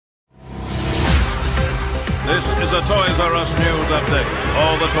This is a Toys R Us news update.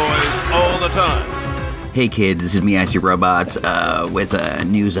 All the toys, all the time. Hey kids, this is me, Icy Robots, with a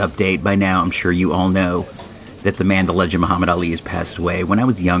news update. By now, I'm sure you all know that the man, the legend, Muhammad Ali has passed away. When I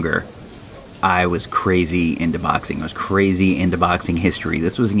was younger, I was crazy into boxing. I was crazy into boxing history.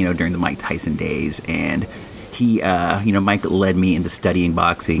 This was, during the Mike Tyson days, and he, Mike led me into studying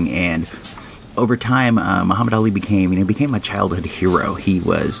boxing, and over time, Muhammad Ali became my childhood hero. He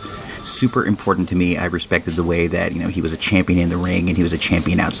was super important to me. I respected the way that, he was a champion in the ring, and he was a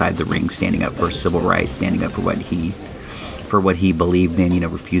champion outside the ring, standing up for civil rights, standing up for what he believed in,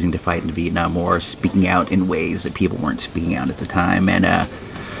 refusing to fight in the Vietnam War, speaking out in ways that people weren't speaking out at the time. And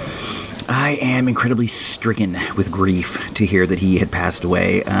I am incredibly stricken with grief to hear that he had passed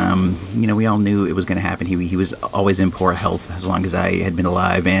away. We all knew it was going to happen. He was always in poor health as long as I had been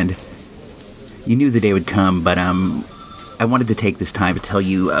alive, and you knew the day would come. But I wanted to take this time to tell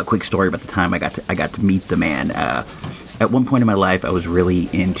you a quick story about the time I got to meet the man. At one point in my life, I was really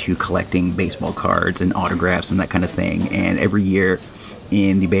into collecting baseball cards and autographs and that kind of thing. And every year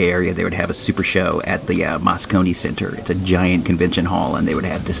in the Bay Area, they would have a super show at the Moscone Center. It's a giant convention hall, and they would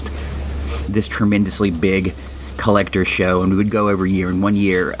have just this tremendously big collector show. And we would go every year. And one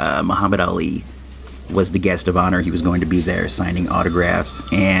year, Muhammad Ali was the guest of honor. He was going to be there signing autographs.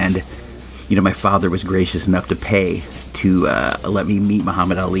 And my father was gracious enough to pay to let me meet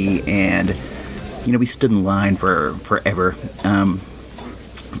Muhammad Ali, and we stood in line for forever.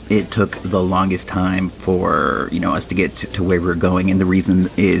 It took the longest time for us to get to where we were going, and the reason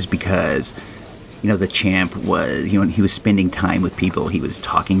is because the champ was he was spending time with people. He was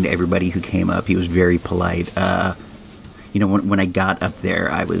talking to everybody who came up. He was very polite. When I got up there,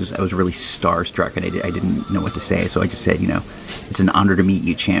 I was really starstruck, and I didn't know what to say. So I just said, it's an honor to meet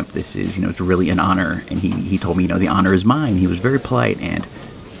you, champ. This is, it's really an honor. And he told me, the honor is mine. He was very polite. And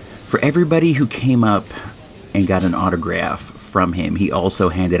for everybody who came up and got an autograph from him, he also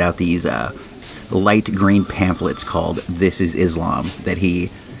handed out these light green pamphlets called "This is Islam" that he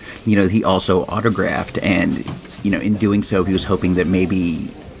also autographed. And, in doing so, he was hoping that maybe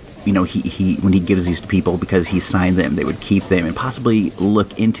he when he gives these to people, because he signed them, they would keep them and possibly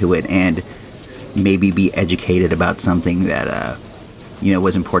look into it and maybe be educated about something that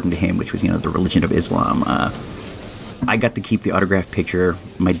was important to him, which was the religion of Islam. I got to keep the autograph picture.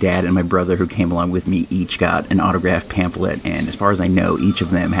 My dad and my brother, who came along with me, each got an autograph pamphlet, and as far as I know, each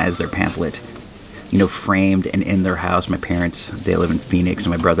of them has their pamphlet framed and in their house. My parents, they live in Phoenix,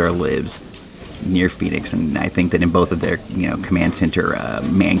 and my brother lives near Phoenix, and I think that in both of their command center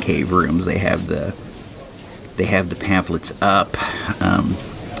man cave rooms they have the pamphlets up.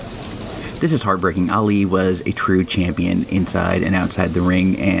 This is heartbreaking. Ali was a true champion inside and outside the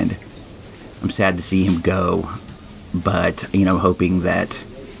ring, and I'm sad to see him go, but hoping that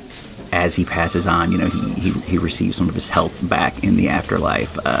as he passes on, he receives some of his health back in the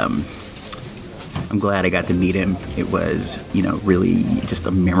afterlife. I'm glad I got to meet him. It was, really just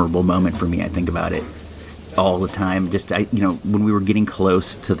a memorable moment for me. I think about it all the time. When we were getting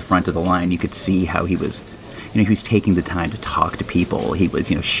close to the front of the line, you could see how he was, he was taking the time to talk to people. He was,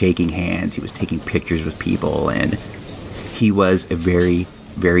 shaking hands. He was taking pictures with people, and he was a very,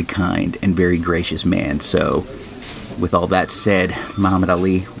 very kind and very gracious man. So, with all that said, Muhammad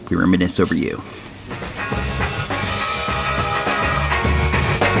Ali, we reminisce over you.